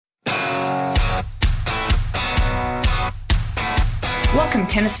Welcome,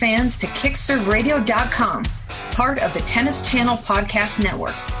 tennis fans, to KickServeRadio.com, part of the Tennis Channel Podcast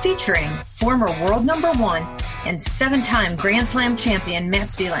Network, featuring former world number one and 7-time Grand Slam champion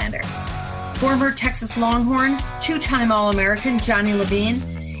Mats Wilander, former Texas Longhorn, 2-time All-American Johnny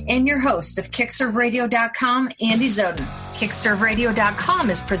Levine, and your host of KickServeRadio.com, Andy Zoden.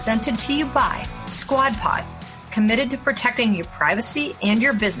 KickServeRadio.com is presented to you by SquadPod, committed to protecting your privacy and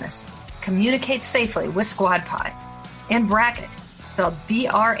your business. Communicate safely with SquadPod. And Bracket, spelled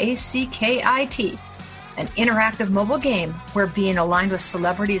B-R-A-C-K-I-T, an interactive mobile game where being aligned with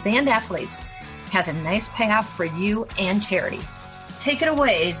celebrities and athletes has a nice payoff for you and charity. Take it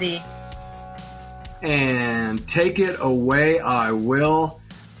away, AZ. And take it away I will.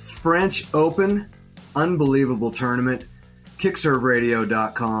 French Open, unbelievable tournament.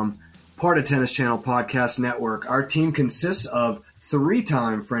 KickServeRadio.com, part of Tennis Channel Podcast Network. Our team consists of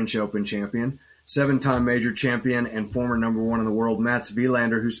 3-time French Open champion, 7-time major champion, and former number one in the world, Mats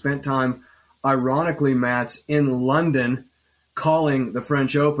Wilander, who spent time, ironically, Mats, in London calling the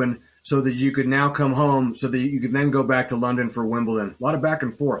French Open so that you could now come home so that you could then go back to London for Wimbledon. A lot of back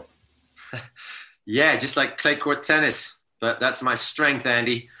and forth. Yeah, just like clay court tennis. But that's my strength,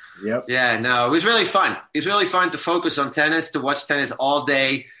 Andy. Yep. Yeah, no, it was really fun. It was really fun to focus on tennis, to watch tennis all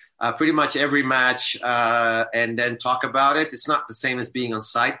day, pretty much every match, and then talk about it. It's not the same as being on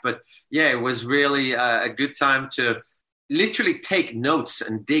site, but yeah, it was really a good time to literally take notes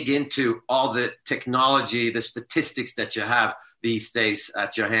and dig into all the technology, the statistics that you have these days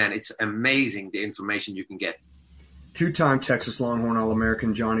at your hand. It's amazing the information you can get. 2-time Texas Longhorn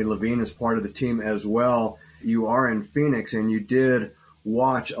All-American Johnny Levine is part of the team as well. You are in Phoenix, and you did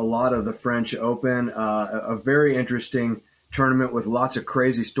watch a lot of the French Open, a very interesting tournament with lots of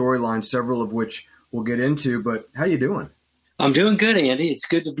crazy storylines, several of which we'll get into. But how you doing? I'm doing good, Andy. It's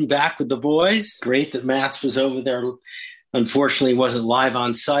good to be back with the boys. Great that Mats was over there. Unfortunately, wasn't live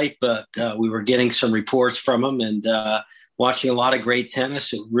on site, but we were getting some reports from him and watching a lot of great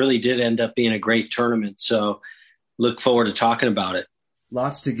tennis. It really did end up being a great tournament. So look forward to talking about it.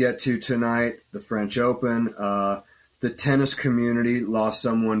 Lots to get to tonight. The French Open, the tennis community lost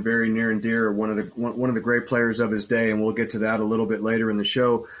someone very near and dear, one of the great players of his day, and we'll get to that a little bit later in the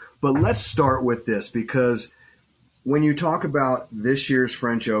show. But let's start with this, because when you talk about this year's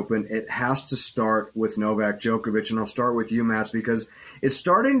French Open, it has to start with Novak Djokovic, and I'll start with you, Mats, because it's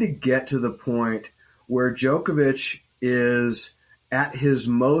starting to get to the point where Djokovic is at his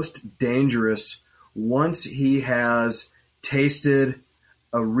most dangerous once he has tasted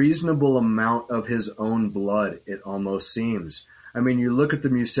a reasonable amount of his own blood, it almost seems. I mean, you look at the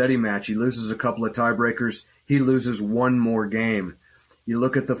Musetti match, he loses a couple of tiebreakers, he loses one more game. You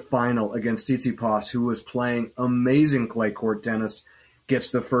look at the final against Tsitsipas, who was playing amazing clay court tennis, gets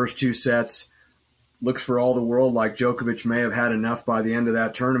the first 2 sets, looks for all the world like Djokovic may have had enough by the end of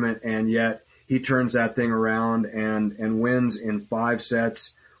that tournament, and yet he turns that thing around and wins in 5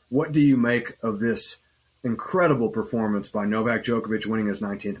 sets. What do you make of this incredible performance by Novak Djokovic winning his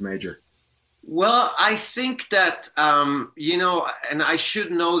 19th major? Well, I think that, and I should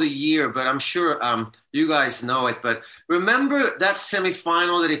know the year, but I'm sure you guys know it. But remember that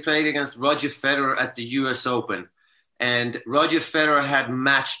semifinal that he played against Roger Federer at the U.S. Open? And Roger Federer had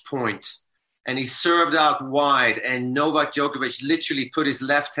match point, and he served out wide, and Novak Djokovic literally put his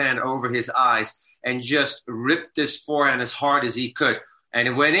left hand over his eyes and just ripped this forehand as hard as he could. And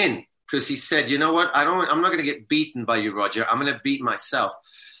it went in. Because he said, you know what, I'm not going to get beaten by you, Roger. I'm going to beat myself.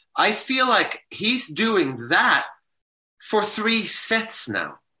 I feel like he's doing that for 3 sets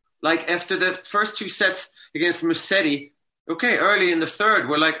now. Like after the first 2 sets against Musetti, okay, early in the third,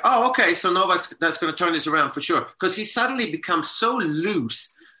 we're like, oh, okay, so that's going to turn this around for sure. Because he suddenly becomes so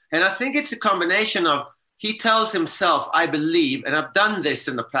loose. And I think it's a combination of he tells himself, I believe, and I've done this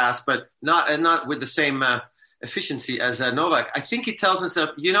in the past, but not with the same efficiency as Novak. I think he tells himself,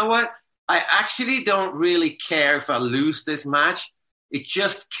 you know what? I actually don't really care if I lose this match. It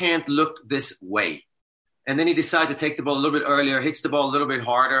just can't look this way. And then he decided to take the ball a little bit earlier, hits the ball a little bit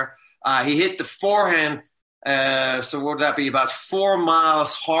harder. He hit the forehand, so what would that be, about 4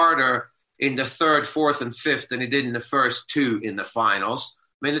 miles harder in the third, fourth, and fifth than he did in the first 2 in the finals.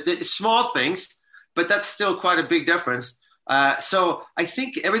 I mean, it's small things, but that's still quite a big difference. So I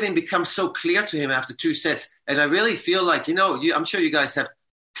think everything becomes so clear to him after 2 sets. And I really feel like, I'm sure you guys have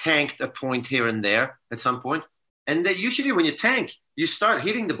tanked a point here and there at some point. And then usually when you tank, you start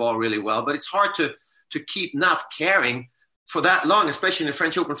hitting the ball really well, but it's hard to keep not caring for that long, especially in the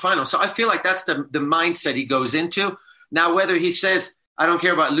French Open final. So I feel like that's the mindset he goes into. Now, whether he says, I don't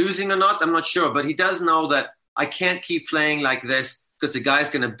care about losing or not, I'm not sure. But he does know that I can't keep playing like this because the guy's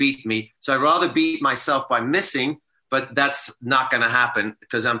going to beat me. So I'd rather beat myself by missing but that's not going to happen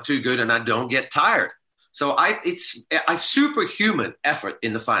because I'm too good and I don't get tired. So it's a superhuman effort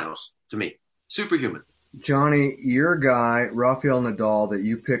in the finals to me. Superhuman. Johnny, your guy, Rafael Nadal, that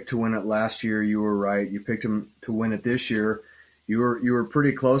you picked to win it last year, you were right. You picked him to win it this year. You were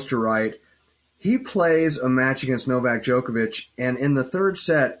pretty close to right. He plays a match against Novak Djokovic, and in the third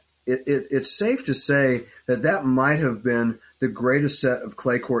set, it's safe to say that might have been the greatest set of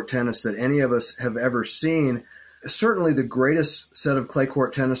clay court tennis that any of us have ever seen. Certainly the greatest set of clay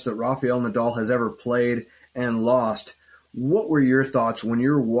court tennis that Rafael Nadal has ever played and lost. What were your thoughts when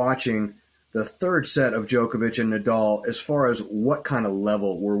you're watching the third set of Djokovic and Nadal, as far as what kind of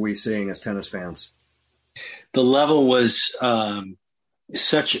level were we seeing as tennis fans? The level was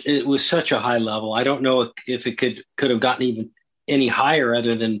such a high level. I don't know if it could have gotten even any higher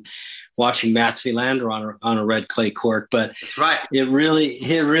other than watching Mats Wilander on a red clay court. But that's right. It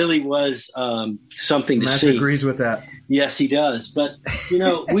really was something to see. Mats agrees with that. Yes, he does. But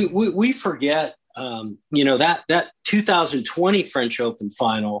we forget that 2020 French Open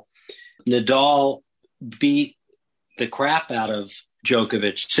final, Nadal beat the crap out of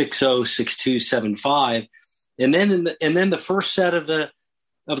Djokovic 6-0, 6-2, 7-5, and then the first set of the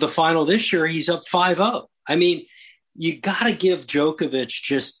final this year he's up 5-0. I mean, you got to give Djokovic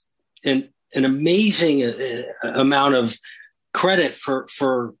just an amazing amount of credit for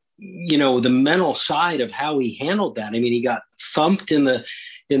the mental side of how he handled that. I mean, he got thumped in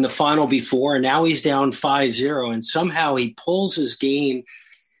the final before, and now he's down 5-0, and somehow he pulls his game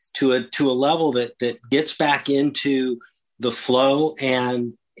to a level that gets back into the flow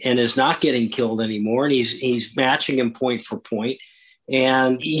and is not getting killed anymore. And he's matching him point for point.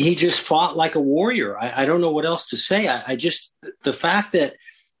 And he just fought like a warrior. I don't know what else to say. I just, the fact that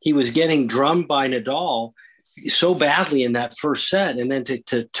he was getting drummed by Nadal so badly in that first set, and then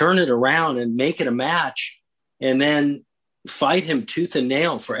to turn it around and make it a match and then fight him tooth and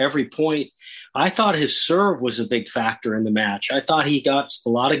nail for every point. I thought his serve was a big factor in the match. I thought he got a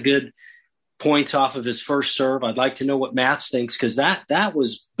lot of good points off of his first serve. I'd like to know what Mats thinks, because that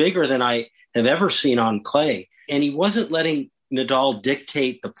was bigger than I have ever seen on clay. And he wasn't letting Nadal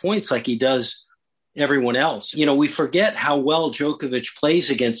dictate the points like he does everyone else. We forget how well Djokovic plays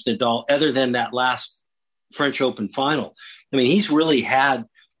against Nadal other than that last French Open final. I mean, he's really had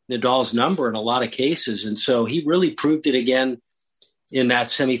Nadal's number in a lot of cases. And so he really proved it again in that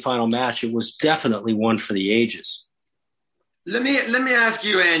semifinal match. It was definitely one for the ages. Let me ask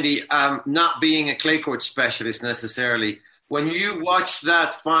you, Andy, not being a clay court specialist necessarily, when you watched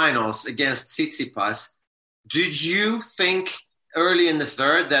that finals against Tsitsipas, did you think early in the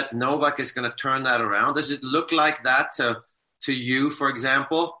third that Novak is going to turn that around? Does it look like that to you, for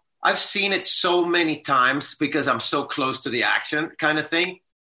example? I've seen it so many times because I'm so close to the action kind of thing.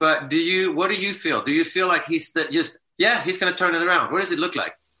 But what do you feel? Do you feel like he's going to turn it around? What does it look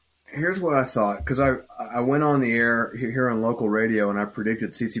like? Here's what I thought, because I went on the air here on local radio and I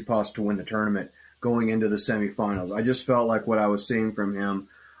predicted Tsitsipas to win the tournament going into the semifinals. I just felt like what I was seeing from him,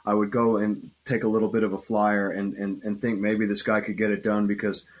 I would go and take a little bit of a flyer and think maybe this guy could get it done,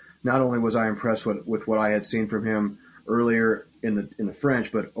 because not only was I impressed with what I had seen from him earlier in the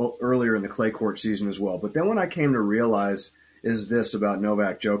French, but earlier in the clay court season as well. But then what I came to realize is this about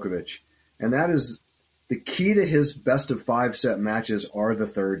Novak Djokovic, and that is the key to his best of 5 set matches are the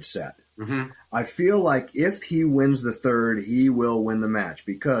third set. Mm-hmm. I feel like if he wins the third, he will win the match,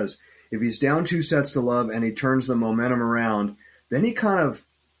 because if he's down 2-0 and he turns the momentum around, then he kind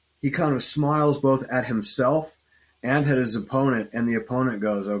of smiles both at himself and at his opponent, and the opponent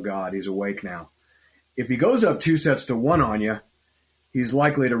goes, "Oh God, he's awake now." If he goes up 2-1 on you, he's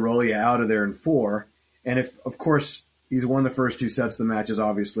likely to roll you out of there in 4. And if, of course, he's won the first 2 sets, the match is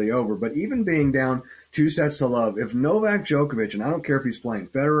obviously over. But even being down 2-0, if Novak Djokovic, and I don't care if he's playing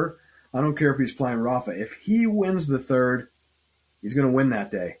Federer, I don't care if he's playing Rafa, if he wins the third, he's going to win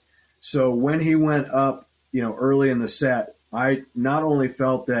that day. So when he went up, early in the set, I not only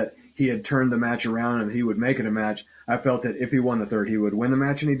felt that he had turned the match around and he would make it a match, I felt that if he won the third, he would win the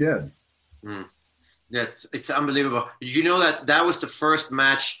match, and he did. It's unbelievable. You know that was the first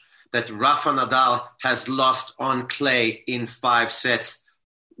match that Rafa Nadal has lost on clay in 5 sets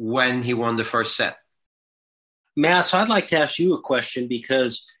when he won the first set. Mats, I'd like to ask you a question,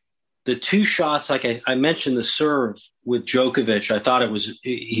 because the 2 shots, like I mentioned the serve with Djokovic, I thought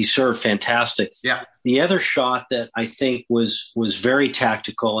he served fantastic. Yeah. The other shot that I think was very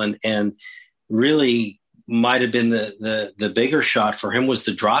tactical and really might have been the bigger shot for him was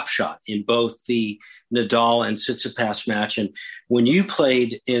the drop shot in both the Nadal and Tsitsipas match. And when you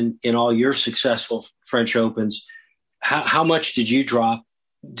played in all your successful French Opens, how much did you drop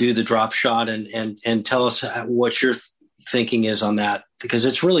do the drop shot and tell us what your thinking is on that, because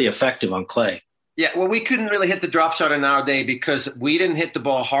it's really effective on clay. Yeah, well, we couldn't really hit the drop shot in our day because we didn't hit the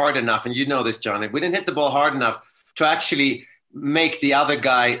ball hard enough. And you know this, Johnny. We didn't hit the ball hard enough to actually make the other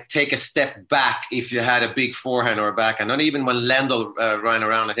guy take a step back if you had a big forehand or a backhand. Not even when Lendl ran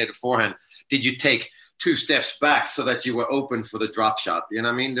around and hit a forehand did you take 2 steps back so that you were open for the drop shot. You know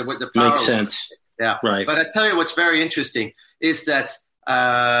what I mean? The power makes sense. Yeah, right. But I tell you what's very interesting is that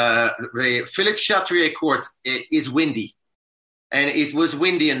Philippe Chatrier Court is windy. And it was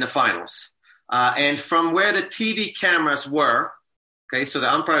windy in the finals. And from where the TV cameras were, okay, so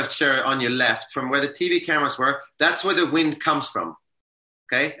the umpire's chair on your left, from where the TV cameras were, that's where the wind comes from,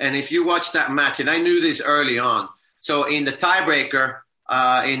 okay? And if you watch that match, and I knew this early on, so in the tiebreaker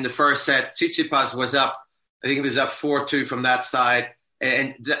in the first set, Tsitsipas was up, I think it was up 4-2 from that side,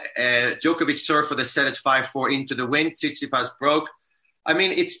 and Djokovic served for the set at 5-4 into the wind. Tsitsipas broke. I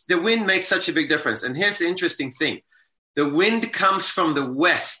mean, the wind makes such a big difference. And here's the interesting thing. The wind comes from the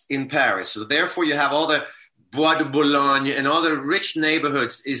west in Paris. So therefore you have all the Bois de Boulogne and all the rich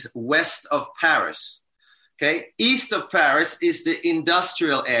neighborhoods is west of Paris. Okay. East of Paris is the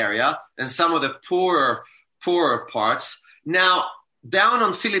industrial area and some of the poorer parts. Now, down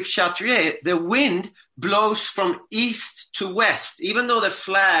on Philippe Chatrier, the wind blows from east to west, even though the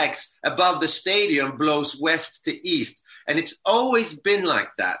flags above the stadium blows west to east. And it's always been like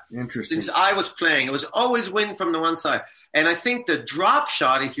that. Interesting. Since I was playing, it was always wind from the one side. And I think the drop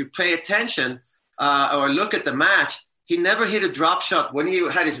shot, if you pay attention or look at the match, he never hit a drop shot when he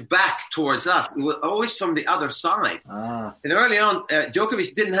had his back towards us. It was always from the other side. And early on,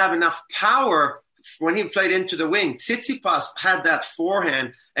 Djokovic didn't have enough power when he played into the wing. Tsitsipas had that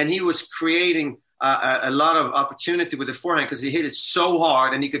forehand, and he was creating a lot of opportunity with the forehand because he hit it so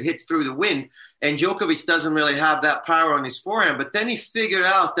hard and he could hit through the wind. And Djokovic doesn't really have that power on his forehand. But then he figured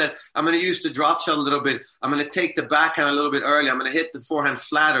out that I'm going to use the drop shot a little bit. I'm going to take the backhand a little bit early. I'm going to hit the forehand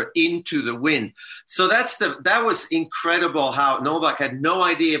flatter into the wind. So that was incredible how Novak had no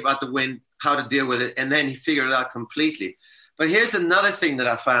idea about the wind, how to deal with it. And then he figured it out completely. But here's another thing that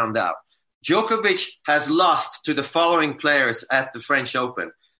I found out. Djokovic has lost to the following players at the French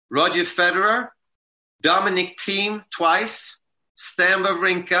Open. Roger Federer, Dominic Thiem twice, Stan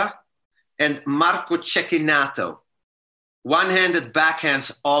Wawrinka, and Marco Cecchinato. One-handed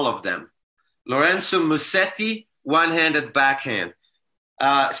backhands, all of them. Lorenzo Musetti, one-handed backhand.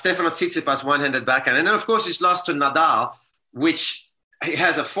 Stefano Tsitsipas, one-handed backhand. And then, of course, he's lost to Nadal, which he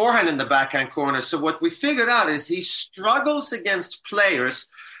has a forehand in the backhand corner. So what we figured out is he struggles against players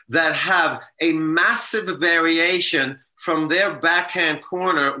that have a massive variation from their backhand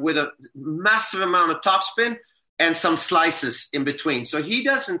corner with a massive amount of topspin and some slices in between. So he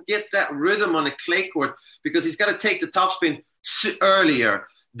doesn't get that rhythm on a clay court because he's got to take the topspin earlier.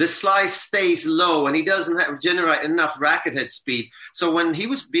 The slice stays low and he doesn't generate enough racket head speed. So when he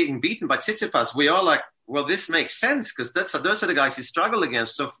was being beaten by Tsitsipas, we all like, well, this makes sense because those are the guys he struggled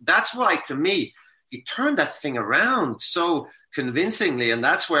against. So that's why, to me, he turned that thing around so convincingly. And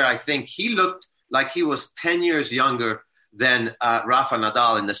that's where I think he looked like he was 10 years younger than Rafa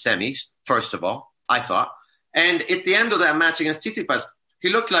Nadal in the semis, first of all, I thought. And at the end of that match against Tsitsipas, he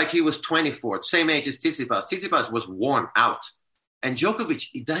looked like he was 24, same age as Tsitsipas. Tsitsipas was worn out. And Djokovic,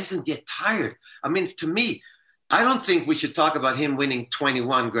 he doesn't get tired. I mean, to me, I don't think we should talk about him winning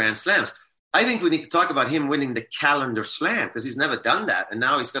 21 Grand Slams. I think we need to talk about him winning the calendar slam because he's never done that. And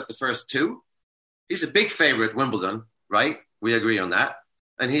now he's got the first 2. He's a big favorite at Wimbledon, right? We agree on that.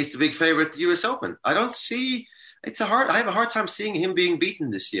 And he's the big favorite at the US Open. I don't see... I have a hard time seeing him being beaten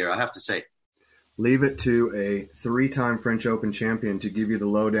this year, I have to say. Leave it to a 3-time French Open champion to give you the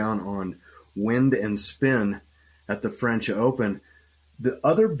lowdown on wind and spin at the French Open. The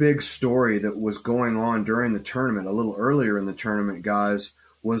other big story that was going on during the tournament, a little earlier in the tournament, guys,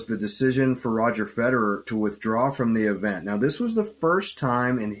 was the decision for Roger Federer to withdraw from the event. Now, this was the first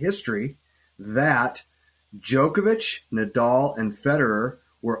time in history that Djokovic, Nadal, and Federer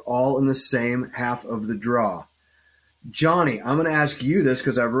were all in the same half of the draw. Johnny, I'm going to ask you this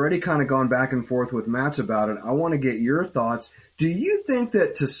because I've already kind of gone back and forth with Mats about it. I want to get your thoughts. Do you think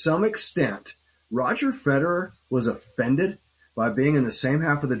that to some extent Roger Federer was offended by being in the same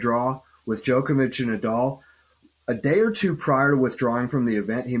half of the draw with Djokovic and Nadal? A day or two prior to withdrawing from the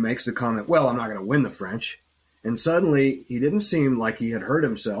event, he makes the comment, well, I'm not going to win the French. And suddenly he didn't seem like he had hurt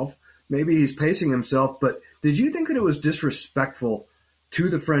himself. Maybe he's pacing himself. But did you think that it was disrespectful to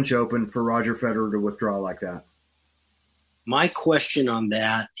the French Open for Roger Federer to withdraw like that? My question on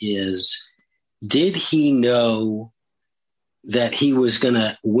that is, did he know that he was going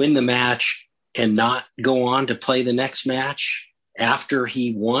to win the match and not go on to play the next match? after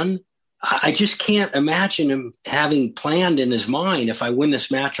he won. I just can't imagine him having planned in his mind, if I win this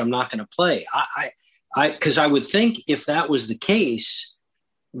match, I'm not going to play. Because I would think if that was the case,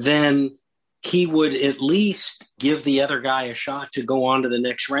 then he would at least give the other guy a shot to go on to the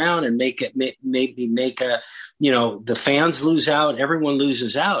next round and maybe make the fans lose out, everyone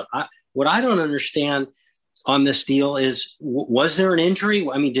loses out. What I don't understand on this deal is, was there an injury?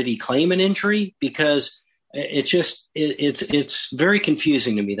 I mean, did he claim an injury? Because it's very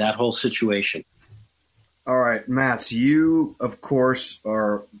confusing to me, that whole situation. All right, Mats, you, of course,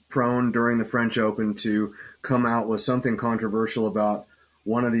 are prone during the French Open to come out with something controversial about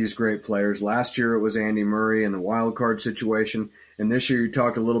one of these great players. Last year it was Andy Murray and the wild card situation, and this year you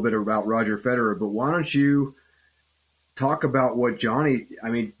talked a little bit about Roger Federer, but why don't you talk about what Johnny,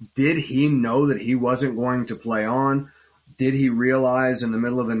 did he know that he wasn't going to play on? Did he realize in the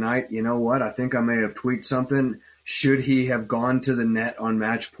middle of the night, you know what, I think I may have tweaked something? Should he have gone to the net on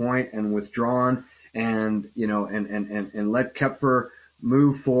match point and withdrawn and let Koepfer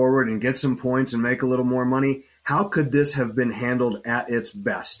move forward and get some points and make a little more money? How could this have been handled at its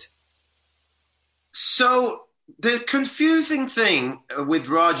best? So the confusing thing with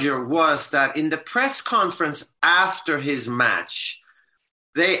Roger was that in the press conference after his match,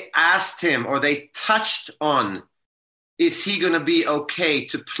 they asked him, or they touched on, is he going to be okay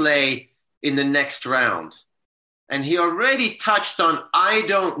to play in the next round? And he already touched on, I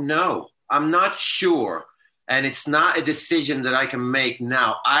don't know. I'm not sure. And it's not a decision that I can make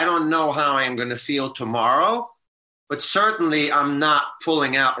now. I don't know how I am going to feel tomorrow, but certainly I'm not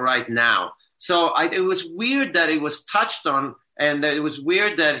pulling out right now. So it was weird that it was touched on, and that it was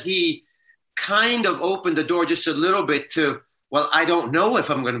weird that he kind of opened the door just a little bit to, well, I don't know if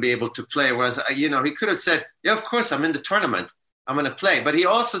I'm going to be able to play. Whereas, he could have said, yeah, of course, I'm in the tournament. I'm going to play. But he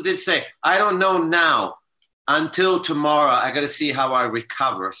also did say, I don't know now. Until tomorrow, I got to see how I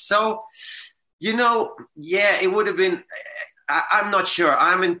recover. So, it would have been, I'm not sure.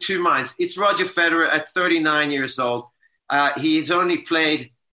 I'm in two minds. It's Roger Federer at 39 years old. He's only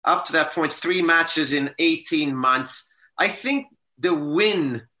played up to that point 3 matches in 18 months. I think the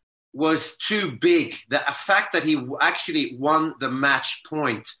win was too big. The fact that he actually won the match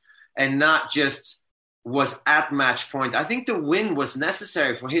point and not just was at match point, I think the win was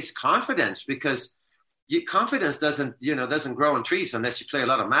necessary for his confidence, because confidence doesn't grow on trees unless you play a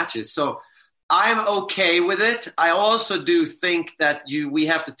lot of matches. So I'm okay with it. I also do think that we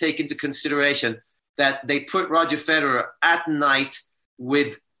have to take into consideration that they put Roger Federer at night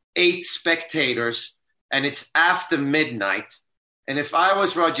with 8 spectators, and it's after midnight. And if I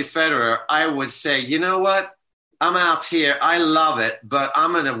was Roger Federer, I would say, you know what? I'm out here. I love it, but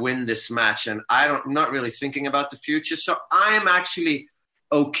I'm going to win this match. And I'm not really thinking about the future. So I am actually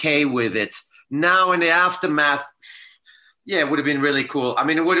okay with it. Now in the aftermath, it would have been really cool.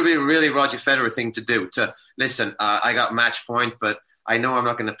 It would have been a really Roger Federer thing to do, to listen, I got match point, but I know I'm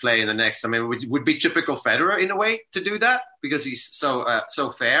not going to play in the next. It would be typical Federer in a way to do that, because he's so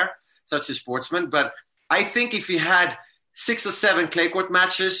fair, such a sportsman. But I think if he had 6 or 7 clay court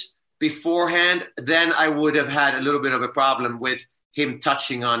matches beforehand, then I would have had a little bit of a problem with him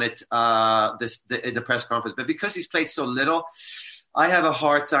touching on it in the press conference. But because he's played so little, I have a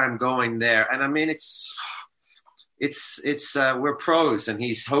hard time going there. And it's we're pros, and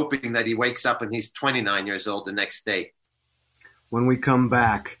he's hoping that he wakes up and he's 29 years old the next day. When we come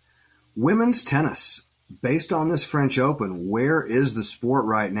back, women's tennis, based on this French Open, where is the sport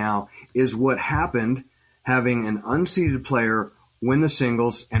right now? Is what happened having an unseeded player win the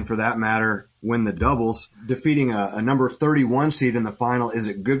singles, and for that matter, win the doubles, defeating a number 31 seed in the final? Is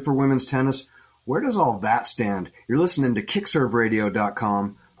it good for women's tennis? Where does all that stand? You're listening to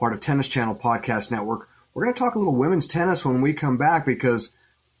KickServeRadio.com, part of Tennis Channel Podcast Network. We're going to talk a little women's tennis when we come back, because,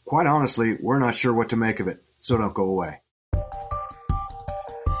 quite honestly, we're not sure what to make of it. So don't go away.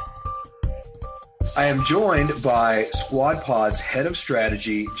 I am joined by Squad Pod's head of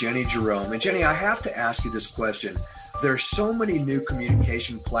strategy, Jenny Jerome. And Jenny, I have to ask you this question. There's so many new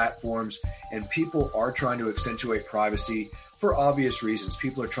communication platforms, and people are trying to accentuate privacy for obvious reasons.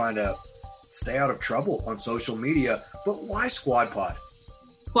 People are trying to stay out of trouble on social media. But why Squad Pod?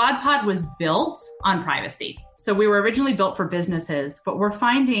 Squad Pod was built on privacy. So we were originally built for businesses, but we're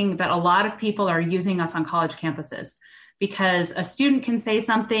finding that a lot of people are using us on college campuses, because a student can say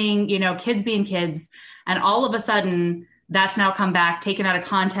something, kids being kids, and all of a sudden that's now come back, taken out of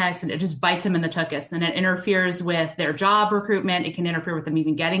context, and it just bites them in the tuchus, and it interferes with their job recruitment. It can interfere with them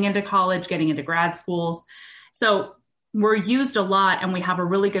even getting into college, getting into grad schools. So we're used a lot, and we have a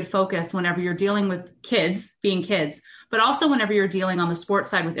really good focus whenever you're dealing with kids, being kids, but also whenever you're dealing on the sports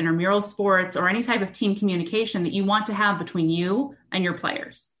side with intramural sports or any type of team communication that you want to have between you and your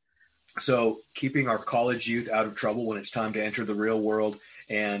players. So keeping our college youth out of trouble when it's time to enter the real world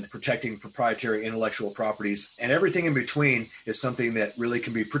and protecting proprietary intellectual properties and everything in between is something that really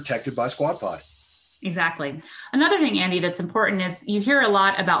can be protected by Squad Pod. Exactly. Another thing, Andy, that's important is you hear a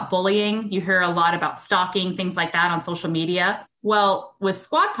lot about bullying. You hear a lot about stalking, things like that on social media. Well, with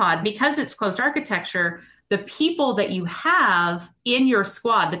Squad Pod, because it's closed architecture, the people that you have in your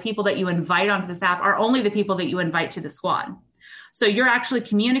squad, the people that you invite onto this app are only the people that you invite to the squad. So you're actually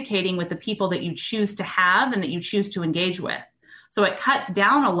communicating with the people that you choose to have and that you choose to engage with. So it cuts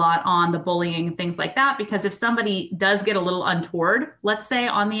down a lot on the bullying and things like that, because if somebody does get a little untoward, let's say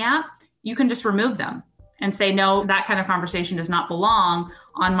on the app, you can just remove them and say, no, that kind of conversation does not belong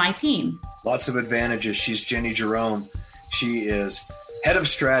on my team. Lots of advantages. She's Jenny Jerome. She is head of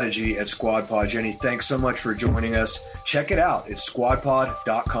strategy at Squad Pod. Jenny, thanks so much for joining us. Check it out. It's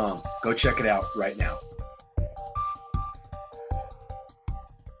squadpod.com. Go check it out right now.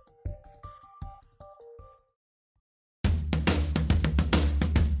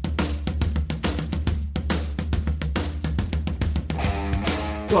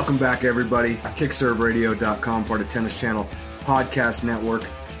 Welcome back, everybody. KickServeRadio.com, part of Tennis Channel Podcast Network.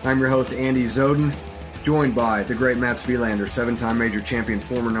 I'm your host, Andy Zoden, joined by the great Mats Wilander, 7-time major champion,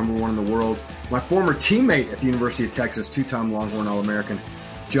 former number 1 in the world, my former teammate at the University of Texas, 2-time Longhorn All-American,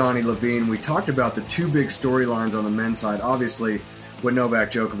 Johnny Levine. We talked about the two big storylines on the men's side. Obviously, what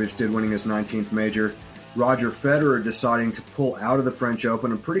Novak Djokovic did, winning his 19th major. Roger Federer deciding to pull out of the French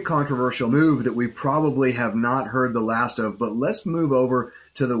Open, a pretty controversial move that we probably have not heard the last of. But let's move over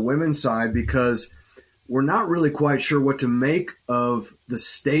to the women's side, because we're not really quite sure what to make of the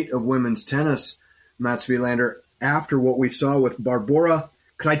state of women's tennis, Mats Wilander, after what we saw with Barbora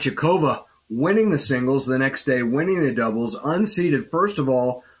Krejcikova winning the singles, the next day winning the doubles, unseeded. First of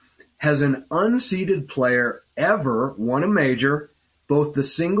all, has an unseeded player ever won a major, both the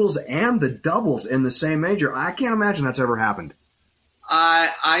singles and the doubles in the same major? I can't imagine that's ever happened.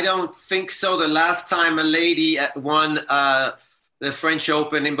 I don't think so. The last time a lady won the French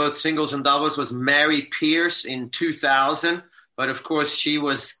Open in both singles and doubles was Mary Pierce in 2000. But, of course, she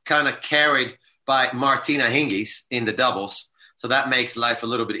was kind of carried by Martina Hingis in the doubles. So that makes life a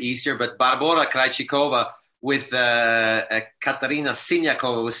little bit easier. But Barbora Krejcikova with Katarina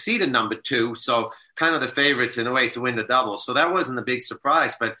Siniakova was seeded number 2. So kind of the favorites in a way to win the doubles. So that wasn't a big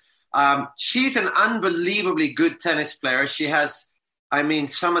surprise. But she's an unbelievably good tennis player. She has,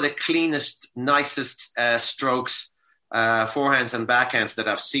 some of the cleanest, nicest strokes, forehands and backhands that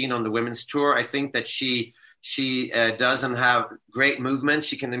I've seen on the women's tour. I think that she doesn't have great movement.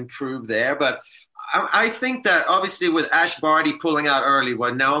 She can improve there. But I think that obviously with Ash Barty pulling out early,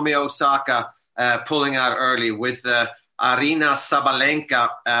 with Naomi Osaka pulling out early, with Arina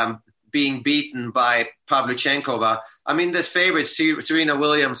Sabalenka being beaten by Pavlyuchenkova, the favorites, Serena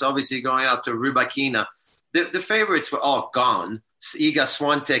Williams obviously going out to Rybakina, the favorites were all gone. Iga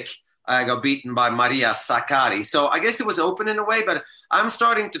Swiatek got beaten by Maria Sakkari. So I guess it was open in a way, but I'm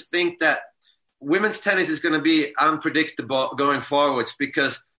starting to think that women's tennis is going to be unpredictable going forwards,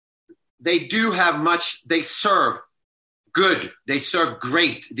 because they do have they serve good. They serve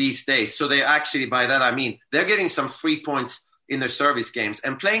great these days. So they actually, by that I mean, they're getting some free points in their service games.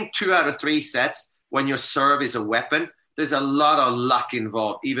 And playing 2 out of 3 sets when your serve is a weapon, there's a lot of luck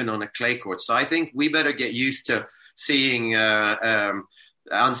involved, even on a clay court. So I think we better get used to seeing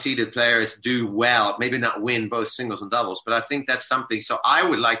unseeded players do well, maybe not win both singles and doubles, but I think that's something. So I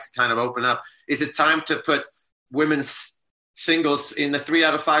would like to kind of open up. Is it time to put women's singles in the 3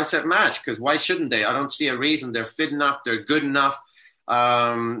 out of 5 set match? Because why shouldn't they? I don't see a reason. They're fit enough. They're good enough.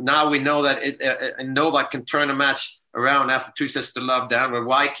 Now we know that Novak can turn a match around after 2 sets to love down. But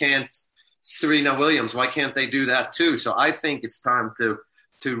why can't Serena Williams? Why can't they do that too? So I think it's time to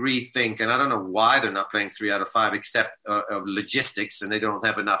rethink, and I don't know why they're not playing 3 out of 5, except of logistics, and they don't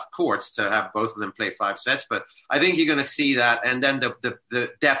have enough courts to have both of them play 5 sets. But I think you're going to see that, and then the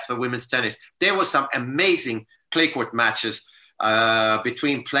depth of women's tennis. There was some amazing clay court matches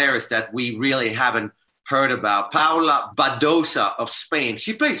between players that we really haven't heard about. Paula Badosa of Spain,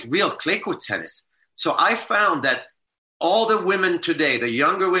 she plays real clay court tennis. So I found that all the women today, the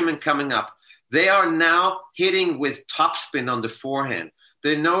younger women coming up, they are now hitting with topspin on the forehand.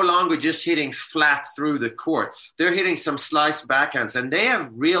 They're no longer just hitting flat through the court. They're hitting some sliced backhands, and they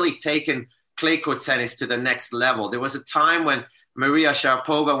have really taken clay court tennis to the next level. There was a time when Maria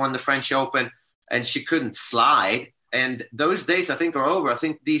Sharapova won the French Open, and she couldn't slide. And those days, I think, are over. I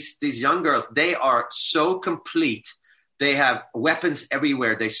think these young girls, they are so complete. They have weapons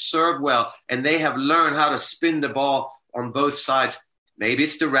everywhere. They serve well, and they have learned how to spin the ball on both sides. Maybe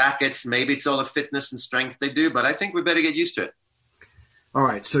it's the rackets. Maybe it's all the fitness and strength they do, but I think we better get used to it. All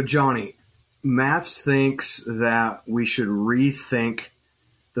right. So, Johnny, Mats thinks that we should rethink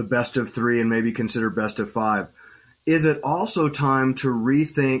the best of three and maybe consider best of five. Is it also time to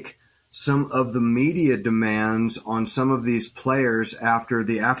rethink some of the media demands on some of these players after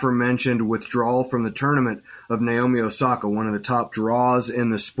the aforementioned withdrawal from the tournament of Naomi Osaka, one of the top draws in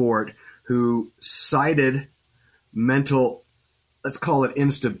the sport, who cited mental, let's call it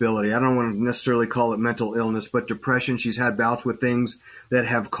instability. I don't want to necessarily call it mental illness, but depression. She's had bouts with things that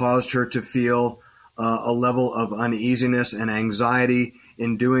have caused her to feel a level of uneasiness and anxiety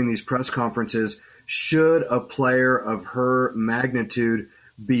in doing these press conferences. Should a player of her magnitude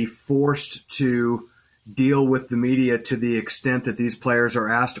be forced to deal with the media to the extent that these players are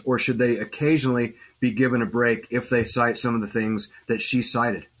asked, or should they occasionally be given a break if they cite some of the things that she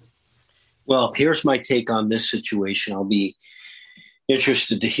cited? Well, here's my take on this situation. I'll be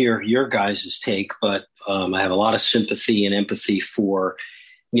interested to hear your guys' take, but I have a lot of sympathy and empathy for,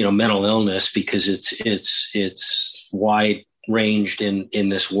 mental illness, because it's wide ranged in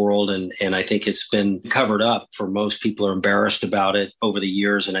this world. And I think it's been covered up for most people are embarrassed about it over the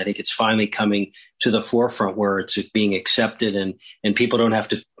years. And I think it's finally coming to the forefront where it's being accepted and people don't have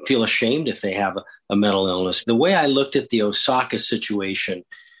to feel ashamed if they have a mental illness. The way I looked at the Osaka situation,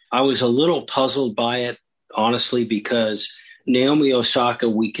 I was a little puzzled by it, honestly, because Naomi Osaka,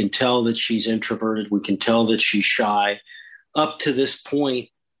 we can tell that she's introverted. We can tell that she's shy. Up to this point,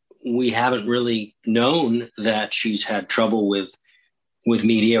 we haven't really known that she's had trouble with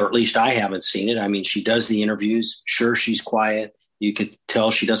media, or at least I haven't seen it. I mean, she does the interviews. Sure, she's quiet. You could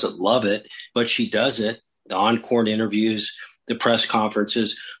tell she doesn't love it, but she does it. The on-court interviews, the press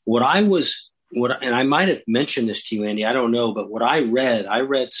conferences. And I might have mentioned this to you, Andy, I don't know, but what I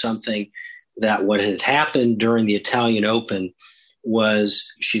read something that what had happened during the Italian Open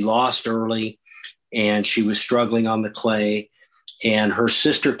was she lost early and she was struggling on the clay. And her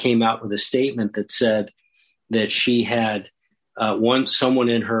sister came out with a statement that said that she had someone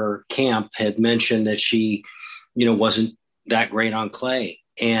in her camp had mentioned that she, wasn't that great on clay.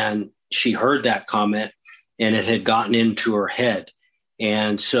 And she heard that comment and it had gotten into her head.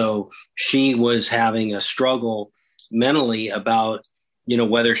 And so she was having a struggle mentally about,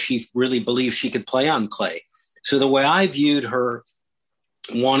 whether she really believed she could play on clay. So the way I viewed her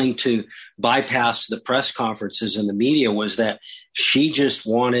wanting to bypass the press conferences and the media was that she just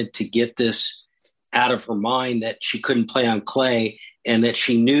wanted to get this out of her mind, that she couldn't play on clay and that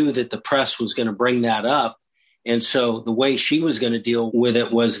she knew that the press was going to bring that up. And so the way she was going to deal with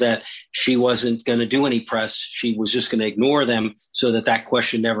it was that she wasn't going to do any press. She was just going to ignore them so that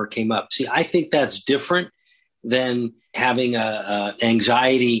question never came up. See, I think that's different than having a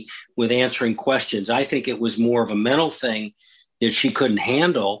anxiety with answering questions. I think it was more of a mental thing that she couldn't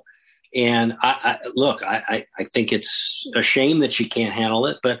handle. And I think it's a shame that she can't handle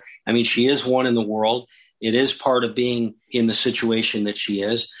it. But I mean, she is one in the world. It is part of being in the situation that she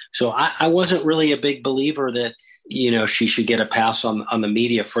is. So I wasn't really a big believer that, she should get a pass on the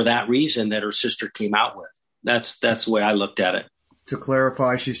media for that reason that her sister came out with. That's the way I looked at it. To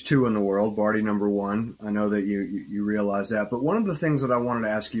clarify, she's 2 in the world, Barty number 1. I know that you realize that. But one of the things that I wanted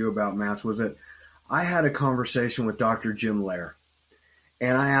to ask you about, Mats, was that I had a conversation with Dr. Jim Loehr,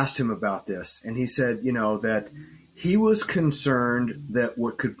 and I asked him about this. And he said, that he was concerned that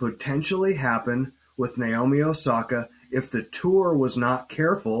what could potentially happen with Naomi Osaka if the tour was not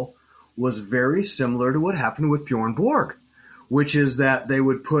careful was very similar to what happened with Bjorn Borg, which is that they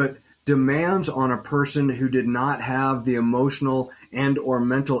would put demands on a person who did not have the emotional and or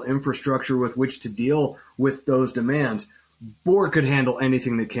mental infrastructure with which to deal with those demands. Borg could handle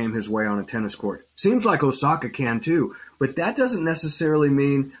anything that came his way on a tennis court. Seems like Osaka can too, but that doesn't necessarily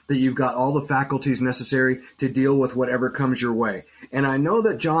mean that you've got all the faculties necessary to deal with whatever comes your way. And I know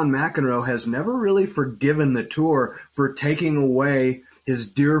that John McEnroe has never really forgiven the tour for taking away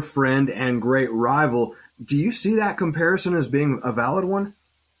his dear friend and great rival. Do you see that comparison as being a valid one?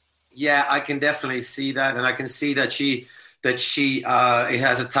 Yeah, I can definitely see that. And I can see that she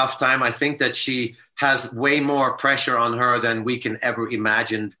has a tough time. I think that she has way more pressure on her than we can ever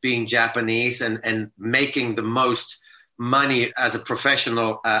imagine, being Japanese and making the most money as a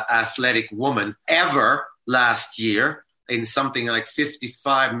professional athletic woman ever last year, in something like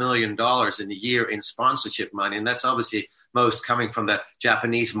 $55 million in a year in sponsorship money. And that's obviously most coming from the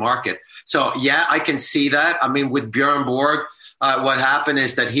Japanese market. So, yeah, I can see that. I mean, with Bjorn Borg, what happened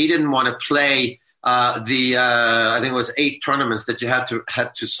is that he didn't want to play I think it was 8 tournaments that you had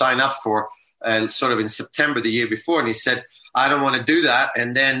to sign up for. sort of in September the year before. And he said, I don't want to do that.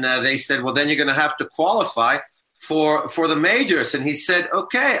 And then they said, well, then you're going to have to qualify for the majors. And he said,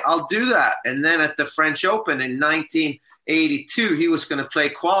 okay, I'll do that. And then at the French Open in 1982, he was going to play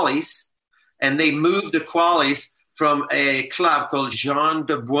qualies. And they moved the qualies from a club called Jean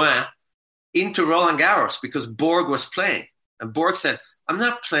de Bouin into Roland Garros because Borg was playing. And Borg said, I'm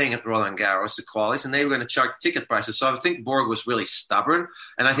not playing at Roland Garros, the qualies, and they were going to charge ticket prices. So I think Borg was really stubborn,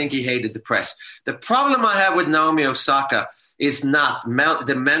 and I think he hated the press. The problem I have with Naomi Osaka is not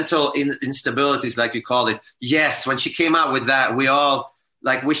the mental instabilities, like you called it. Yes, when she came out with that, we all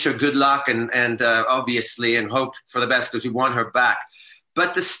wish her good luck and obviously and hoped for the best because we want her back.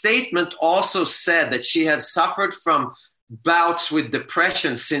 But the statement also said that she had suffered from bouts with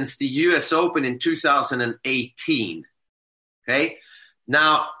depression since the U.S. Open in 2018. Okay?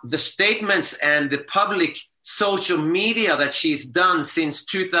 Now, the statements and the public social media that she's done since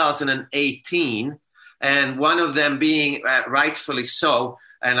 2018, and one of them being rightfully so,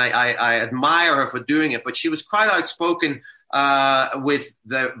 and I admire her for doing it, but she was quite outspoken with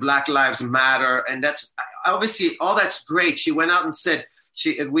the Black Lives Matter, and that's obviously all that's great. She went out and said,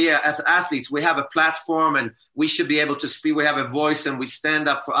 we as athletes, we have a platform and we should be able to speak. We have a voice and we stand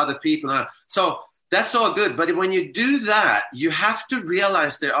up for other people. So that's all good. But when you do that, you have to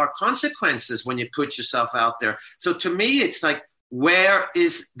realize there are consequences when you put yourself out there. So to me, it's like, where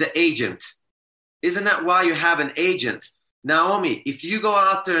is the agent? Isn't that why you have an agent? Naomi, if you go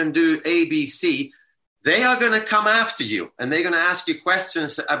out there and do ABC, they are going to come after you and they're going to ask you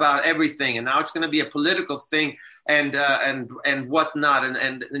questions about everything. And now it's going to be a political thing and whatnot.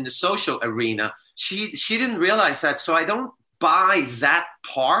 And in the social arena, she didn't realize that. So I don't buy that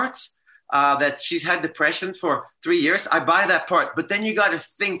part. That she's had depression for 3 years. I buy that part. But then you got to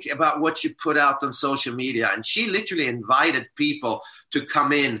think about what you put out on social media. And she literally invited people to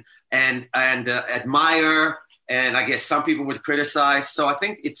come in and admire. And I guess some people would criticize. So I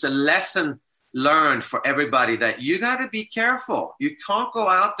think it's a lesson learned for everybody that you got to be careful. You can't go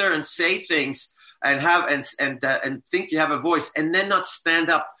out there and say things and think you have a voice and then not stand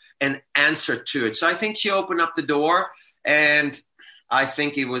up and answer to it. So I think she opened up the door, and I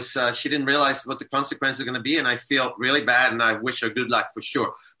think it was she didn't realize what the consequences are going to be, and I feel really bad, and I wish her good luck for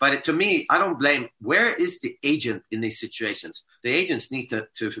sure. But to me, I don't blame. Where is the agent in these situations? The agents need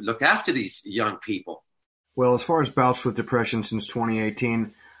to look after these young people. Well, as far as bouts with depression since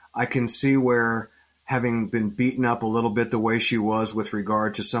 2018, I can see where, having been beaten up a little bit the way she was with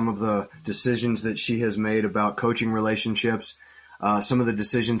regard to some of the decisions that she has made about coaching relationships, some of the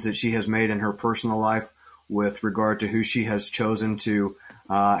decisions that she has made in her personal life with regard to who she has chosen to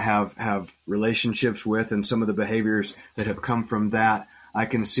have relationships with and some of the behaviors that have come from that, I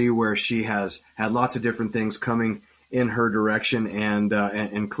can see where she has had lots of different things coming in her direction,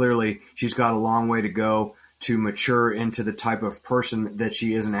 and clearly she's got a long way to go to mature into the type of person that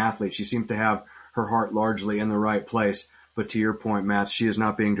she is, an athlete. She seems to have her heart largely in the right place. But to your point, Matt, she is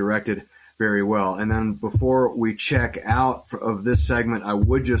not being directed very well. And then before we check out of this segment, I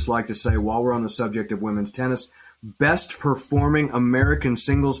would just like to say, while we're on the subject of women's tennis, best performing American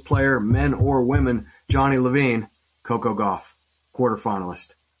singles player, men or women, Johnny Levine, Coco Gauff,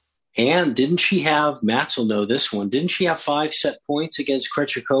 quarterfinalist. And didn't she have, Mats will know this one, didn't she have 5 set points against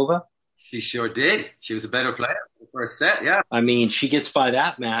Krejcikova? She sure did. She was a better player in the first set, yeah. I mean, she gets by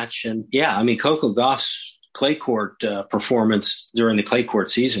that match. And yeah, I mean, Coco Gauff's clay court performance during the clay court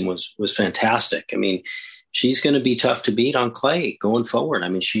season was fantastic. I mean, she's going to be tough to beat on clay going forward. I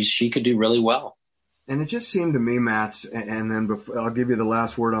mean, she could do really well. And it just seemed to me, Mats, and then I'll give you the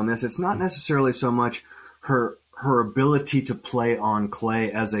last word on this, it's not necessarily so much her ability to play on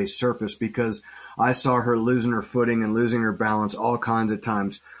clay as a surface, because I saw her losing her footing and losing her balance all kinds of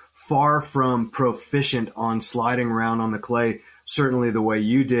times. Far from proficient on sliding around on the clay, certainly the way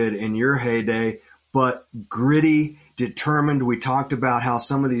you did in your heyday, but gritty, determined. We talked about how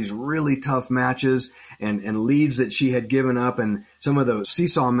some of these really tough matches and leads that she had given up and some of those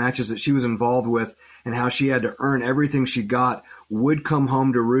seesaw matches that she was involved with and how she had to earn everything she got would come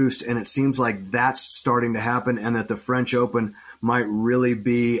home to roost. And it seems like that's starting to happen, and that the French Open might really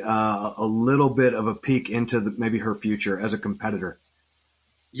be a little bit of a peek into maybe her future as a competitor.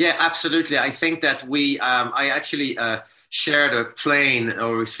 Yeah, absolutely. I think that I actually shared a plane,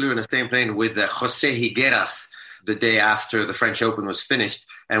 or we flew in the same plane with Jose Higueras the day after the French Open was finished.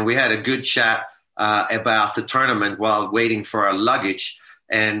 And we had a good chat about the tournament while waiting for our luggage.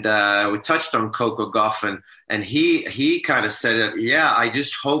 And we touched on Coco Gauff, and he kind of said that, yeah, I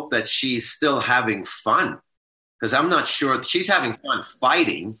just hope that she's still having fun, because I'm not sure she's having fun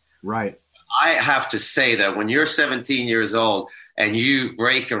fighting. Right. I have to say that when you're 17 years old and you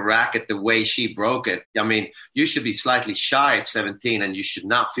break a racket the way she broke it, I mean, you should be slightly shy at 17, and you should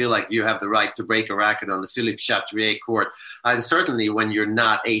not feel like you have the right to break a racket on the Philippe Chatrier court. And certainly when you're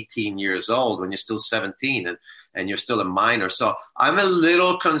not 18 years old, when you're still 17 and you're still a minor. So I'm a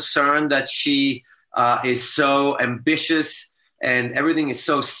little concerned that she is so ambitious and everything is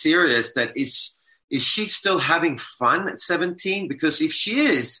so serious that is she still having fun at 17? Because if she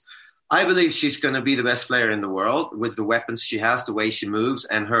is, I believe she's going to be the best player in the world with the weapons she has, the way she moves,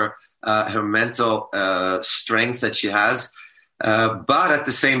 and her mental strength that she has. But at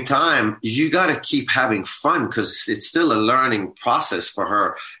the same time, you got to keep having fun because it's still a learning process for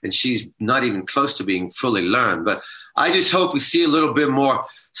her, and she's not even close to being fully learned. But I just hope we see a little bit more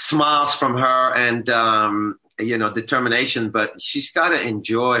smiles from her and determination. But she's got to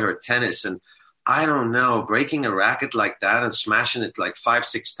enjoy her tennis. And I don't know, breaking a racket like that and smashing it like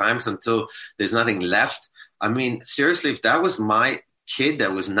 5-6 times until there's nothing left. I mean, seriously, if that was my kid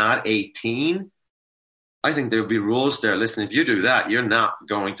that was not 18, I think there would be rules there. Listen, if you do that, you're not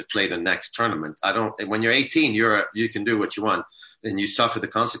going to play the next tournament. When you're 18, you can do what you want and you suffer the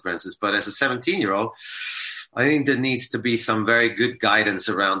consequences. But as a 17-year-old, I think there needs to be some very good guidance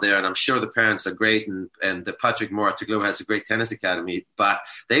around there. And I'm sure the parents are great. And Patrick Mouratoglou has a great tennis academy, but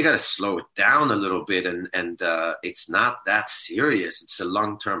they got to slow it down a little bit. And it's not that serious. It's a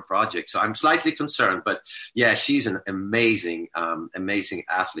long-term project. So I'm slightly concerned, but yeah, she's an amazing, amazing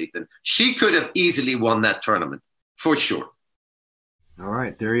athlete. And she could have easily won that tournament for sure. All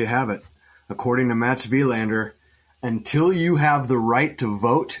right, there you have it. According to Mats Wilander, until you have the right to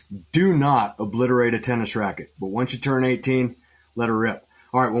vote, do not obliterate a tennis racket. But once you turn 18, let her rip.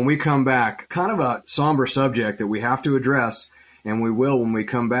 All right, when we come back, kind of a somber subject that we have to address, and we will when we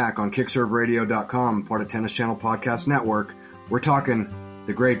come back on kickserveradio.com, part of Tennis Channel Podcast Network. We're talking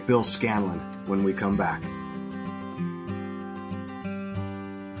the great Bill Scanlon when we come back.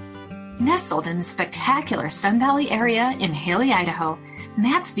 Nestled in the spectacular Sun Valley area in Haley, Idaho,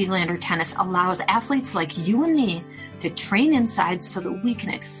 Mats Wilander Tennis allows athletes like you and me to train inside so that we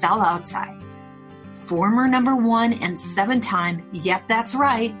can excel outside. Former number 1 and 7-time, yep, that's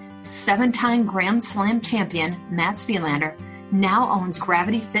right, 7-time Grand Slam champion Mats Wilander now owns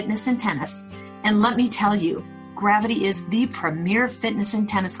Gravity Fitness and Tennis. And let me tell you, Gravity is the premier fitness and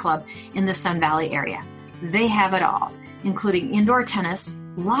tennis club in the Sun Valley area. They have it all, including indoor tennis,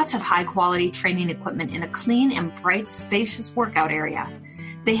 lots of high-quality training equipment in a clean and bright, spacious workout area.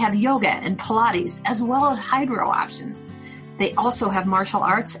 They have yoga and Pilates, as well as hydro options. They also have martial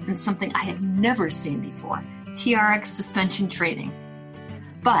arts and something I had never seen before, TRX suspension training.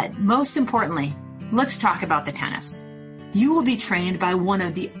 But most importantly, let's talk about the tennis. You will be trained by one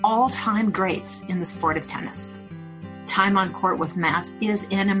of the all-time greats in the sport of tennis. Time on court with Mats is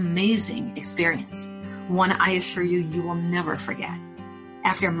an amazing experience, one I assure you will never forget.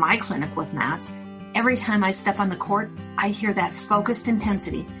 After my clinic with Mats, every time I step on the court, I hear that focused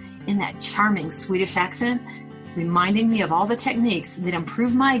intensity in that charming Swedish accent, reminding me of all the techniques that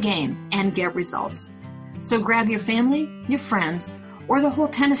improve my game and get results. So grab your family, your friends, or the whole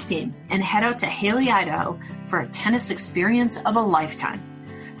tennis team and head out to Haley, Idaho for a tennis experience of a lifetime.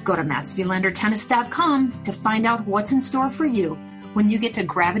 Go to MatsWilanderTennis.com to find out what's in store for you when you get to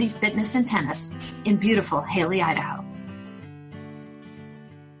Gravity Fitness and Tennis in beautiful Haley, Idaho.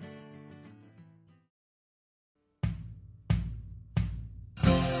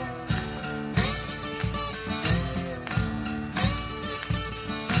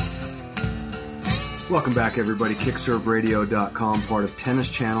 Welcome back, everybody. KickServeRadio.com, part of Tennis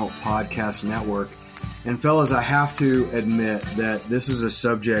Channel Podcast Network. And fellas, I have to admit that this is a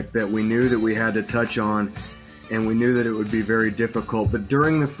subject that we knew that we had to touch on, and we knew that it would be very difficult. But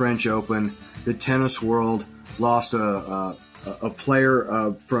during the French Open, the tennis world lost a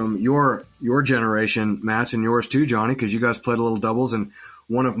player from your generation, Mats, and yours too, Johnny, because you guys played a little doubles, and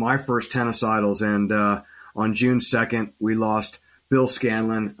one of my first tennis idols. And on June 2nd, we lost Bill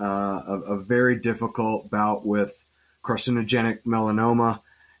Scanlon, a very difficult bout with carcinogenic melanoma,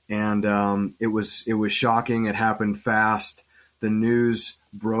 and it was shocking. It happened fast. The news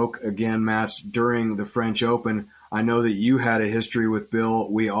broke again, Mats, during the French Open. I know that you had a history with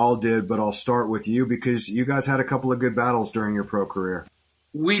Bill. We all did, but I'll start with you because you guys had a couple of good battles during your pro career.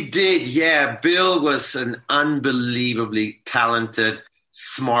 We did, yeah. Bill was an unbelievably talented,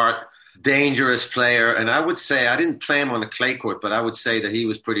 smart, dangerous player. And I would say, I didn't play him on a clay court, but I would say that he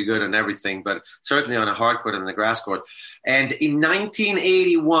was pretty good on everything, but certainly on a hard court and the grass court. And in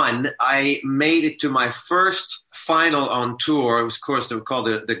 1981, I made it to my first final on tour. It was, of course, they were called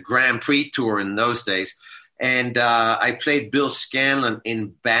the Grand Prix Tour in those days. And I played Bill Scanlon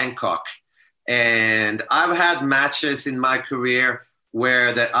in Bangkok. And I've had matches in my career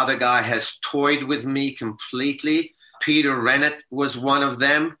where the other guy has toyed with me completely. Peter Rennett was one of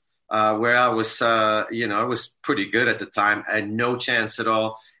them, where I was, I was pretty good at the time. I had no chance at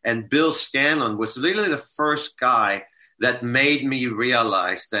all. And Bill Scanlon was literally the first guy that made me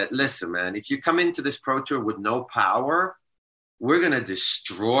realize that, listen, man, if you come into this Pro Tour with no power, we're going to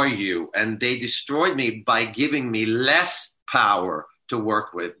destroy you. And they destroyed me by giving me less power to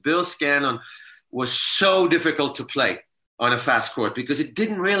work with. Bill Scanlon was so difficult to play on a fast court because it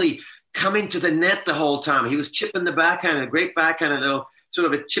didn't really come into the net the whole time. He was chipping the backhand, a great backhand, a little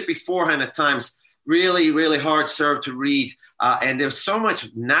sort of a chippy forehand at times. Really, really hard serve to read. And there's so much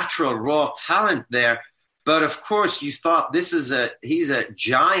natural, raw talent there. But of course, you thought he's a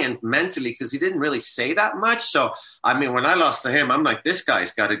giant mentally because he didn't really say that much. So, I mean, when I lost to him, I'm like, this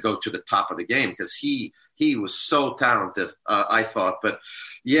guy's got to go to the top of the game because he was so talented, I thought. But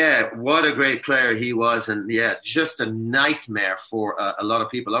yeah, what a great player he was. And yeah, just a nightmare for a lot of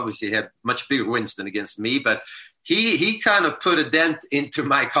people. Obviously, he had much bigger wins than against me, but he kind of put a dent into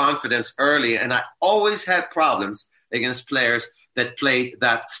my confidence early. And I always had problems against players that played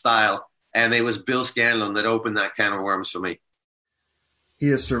that style. And it was Bill Scanlon that opened that can of worms for me. He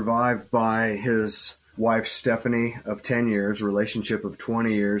is survived by his wife, Stephanie, of 10 years, relationship of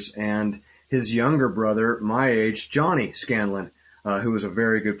 20 years, and his younger brother, my age, Johnny Scanlon, who was a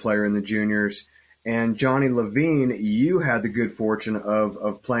very good player in the juniors. And Johnny Levine, you had the good fortune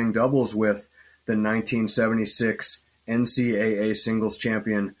of playing doubles with the 1976 NCAA singles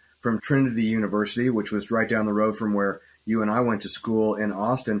champion from Trinity University, which was right down the road from where you and I went to school in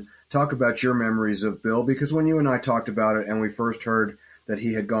Austin. Talk about your memories of Bill, because when you and I talked about it and we first heard that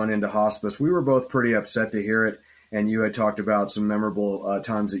he had gone into hospice, we were both pretty upset to hear it, and you had talked about some memorable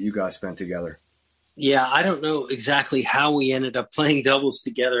times that you guys spent together. Yeah, I don't know exactly how we ended up playing doubles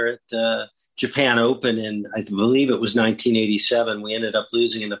together at the Japan Open, and I believe it was 1987. We ended up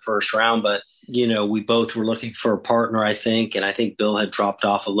losing in the first round, but, we both were looking for a partner, I think, and I think Bill had dropped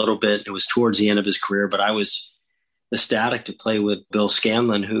off a little bit. It was towards the end of his career, but I was ecstatic to play with Bill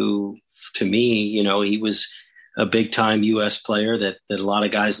Scanlon, who, to me, he was a big-time U.S. player that a lot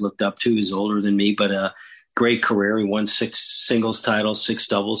of guys looked up to. He's older than me, but a great career. He won 6 singles titles, 6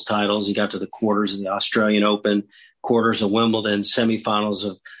 doubles titles. He got to the quarters of the Australian Open, quarters of Wimbledon,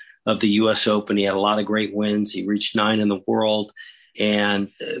 semifinals of the U.S. Open. He had a lot of great wins. He reached 9 in the world. And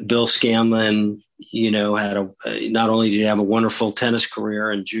Bill Scanlon, had not only did he have a wonderful tennis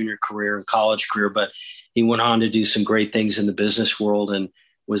career and junior career and college career, but he went on to do some great things in the business world and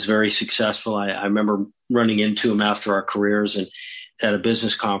was very successful. I remember running into him after our careers and at a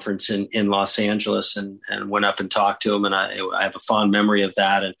business conference in Los Angeles and went up and talked to him. And I have a fond memory of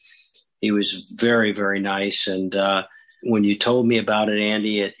that. And he was very, very nice. And when you told me about it,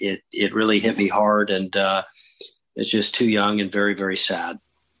 Andy, it really hit me hard. And it's just too young and very, very sad.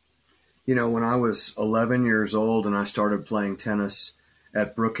 When I was 11 years old and I started playing tennis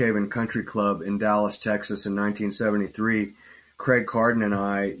at Brookhaven Country Club in Dallas, Texas in 1973, Craig Carden and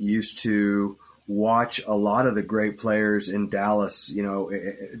I used to watch a lot of the great players in Dallas,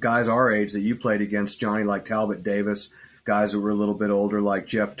 guys our age that you played against, Johnny, like Talbot Davis, guys that were a little bit older like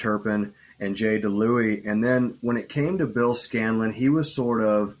Jeff Turpin and Jay DeLuey. And then when it came to Bill Scanlon, he was sort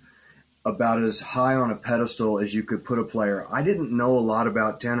of about as high on a pedestal as you could put a player. I didn't know a lot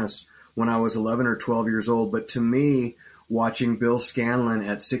about tennis when I was 11 or 12 years old, but to me, watching Bill Scanlon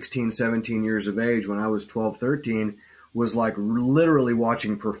at 16, 17 years of age when I was 12, 13 was like literally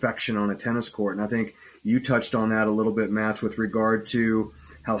watching perfection on a tennis court. And I think you touched on that a little bit, Mats, with regard to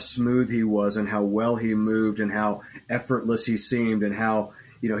how smooth he was and how well he moved and how effortless he seemed and how,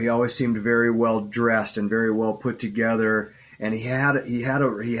 he always seemed very well dressed and very well put together. And he had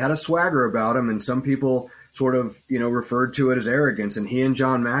a swagger about him, and some people sort of, referred to it as arrogance. And he and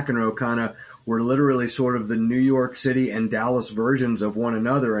John McEnroe kind of were literally sort of the New York City and Dallas versions of one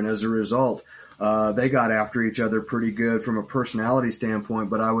another. And as a result, they got after each other pretty good from a personality standpoint.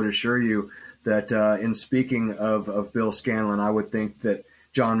 But I would assure you that in speaking of Bill Scanlon, I would think that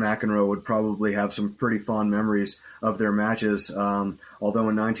John McEnroe would probably have some pretty fond memories of their matches. Although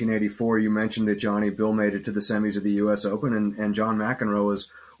in 1984, you mentioned that Bill made it to the semis of the U.S. Open, and John McEnroe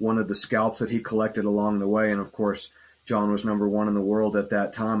was one of the scalps that he collected along the way. And of course, John was number 1 in the world at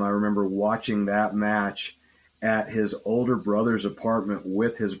that time. I remember watching that match at his older brother's apartment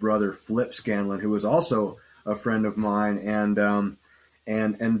with his brother Flip Scanlon, who was also a friend of mine.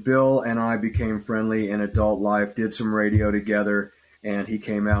 And Bill and I became friendly in adult life, did some radio together, and he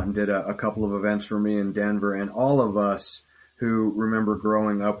came out and did a couple of events for me in Denver. And all of us who remember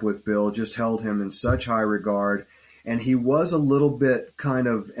growing up with Bill just held him in such high regard. And he was a little bit kind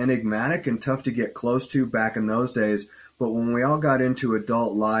of enigmatic and tough to get close to back in those days. But when we all got into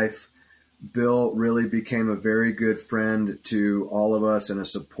adult life, Bill really became a very good friend to all of us and a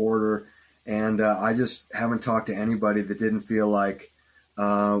supporter. And I just haven't talked to anybody that didn't feel like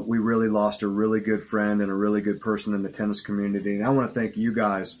we really lost a really good friend and a really good person in the tennis community. And I want to thank you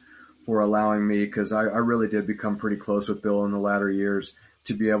guys for allowing me, because I really did become pretty close with Bill in the latter years,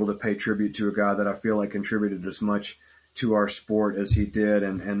 to be able to pay tribute to a guy that I feel like contributed as much to our sport as he did.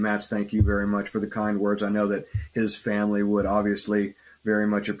 And Mats, thank you very much for the kind words. I know that his family would obviously very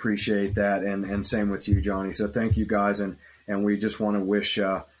much appreciate that, and same with you, Johnny. So thank you guys, and we just want to wish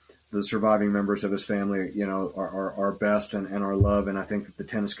the surviving members of his family, our best and our love. And I think that the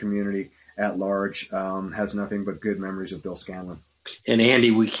tennis community at large has nothing but good memories of Bill Scanlon. And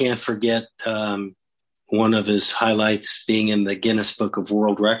Andy, we can't forget one of his highlights being in the Guinness Book of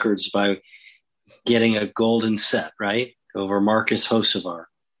World Records by getting a golden set, right, over Marcus Hocevar.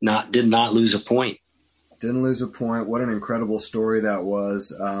 Did not lose a point. Didn't lose a point. What an incredible story that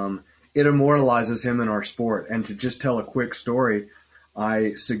was. It immortalizes him in our sport. And to just tell a quick story,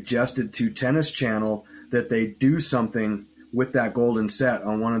 I suggested to Tennis Channel that they do something with that golden set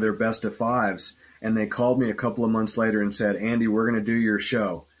on one of their best of fives. And they called me a couple of months later and said, Andy, we're going to do your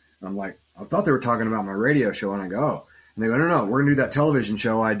show. And I'm like, I thought they were talking about my radio show. And I go, oh. And they go, no, we're going to do that television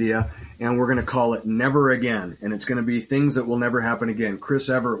show idea, and we're going to call it Never Again. And it's going to be things that will never happen again. Chris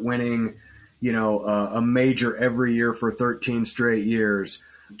Evert winning, a major every year for 13 straight years.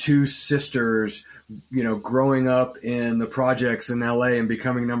 Two sisters, growing up in the projects in LA and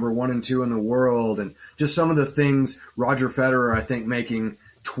becoming number 1 and 2 in the world. And just some of the things, Roger Federer, I think, making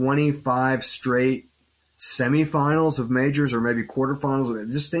 25 straight semifinals of majors, or maybe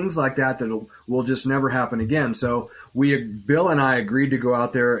quarterfinals, just things like that will just never happen again. So Bill and I agreed to go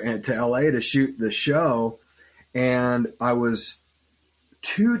out there to LA to shoot the show, and I was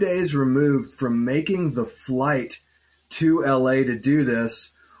 2 days removed from making the flight to LA to do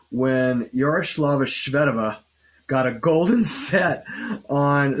this when Yaroslava Shvedova got a golden set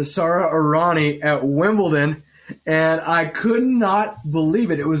on Sara Errani at Wimbledon. And I could not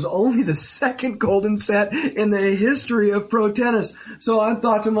believe it. It was only the second golden set in the history of pro tennis. So I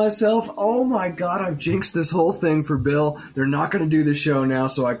thought to myself, oh my God, I've jinxed this whole thing for Bill. They're not going to do the show now.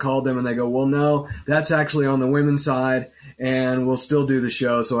 So I called them and they go, well, no, that's actually on the women's side and we'll still do the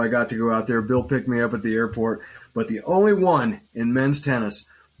show. So I got to go out there. Bill picked me up at the airport. But the only one in men's tennis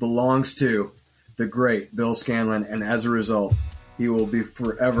belongs to the great Bill Scanlon. And as a result, he will be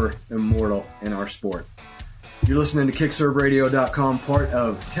forever immortal in our sport. You're listening to KickServeRadio.com, part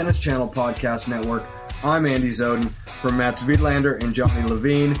of Tennis Channel Podcast Network. I'm Andy Zoden for Mats Wilander and Johnny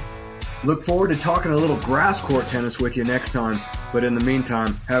Levine. Look forward to talking a little grass court tennis with you next time. But in the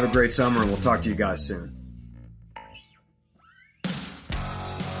meantime, have a great summer, and we'll talk to you guys soon.